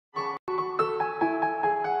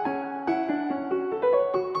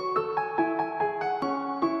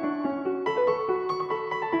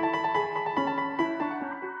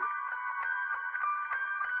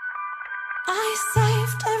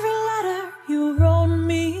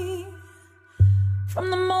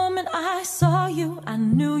I saw you, I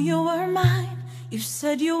knew you were mine. You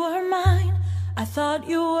said you were mine, I thought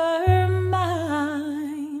you were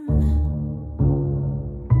mine.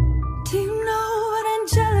 Do you know what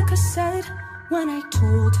Angelica said when I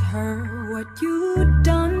told her what you'd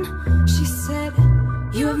done? She said,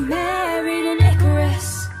 you have married an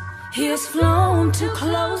Icarus. He has flown too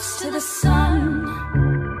close to the sun.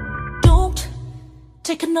 Don't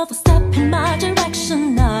take another step in my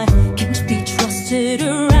direction. I can't be trusted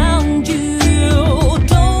around you.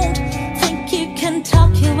 Don't think you can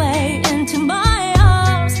talk your way into my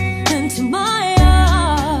arms, into my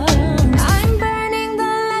arms. I'm burning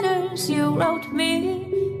the letters you wrote me.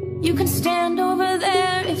 You can stand over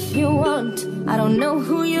there if you want. I don't know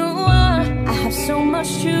who you are, I have so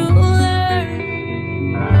much to learn.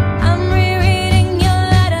 I'm rereading your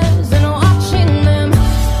letters and watching them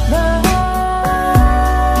burn.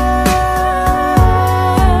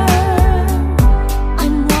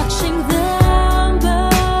 I'm watching them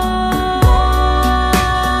burn.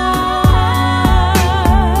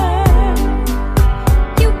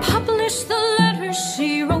 You published the letters she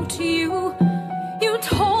wrote to you. You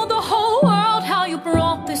told the whole world how you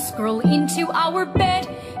brought this girl into our bed.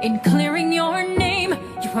 In clearing your name,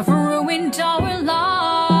 you have ruined our lives.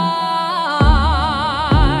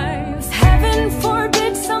 Heaven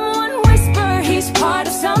forbid someone whisper he's part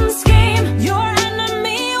of some scheme. Your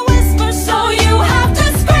enemy whispers, so you have to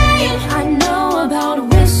scream. I know about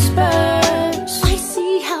whispers. I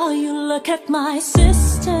see how you look at my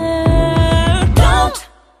sister. Don't!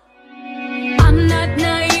 I'm not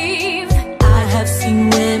naive. I have seen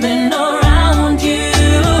women around you.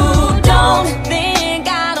 Don't think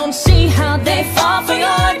I don't see how they fall for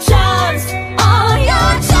your charms, all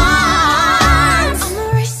your charms. I'm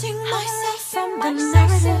erasing myself from the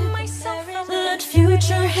narrative. Let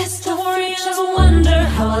future historians wonder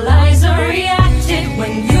how I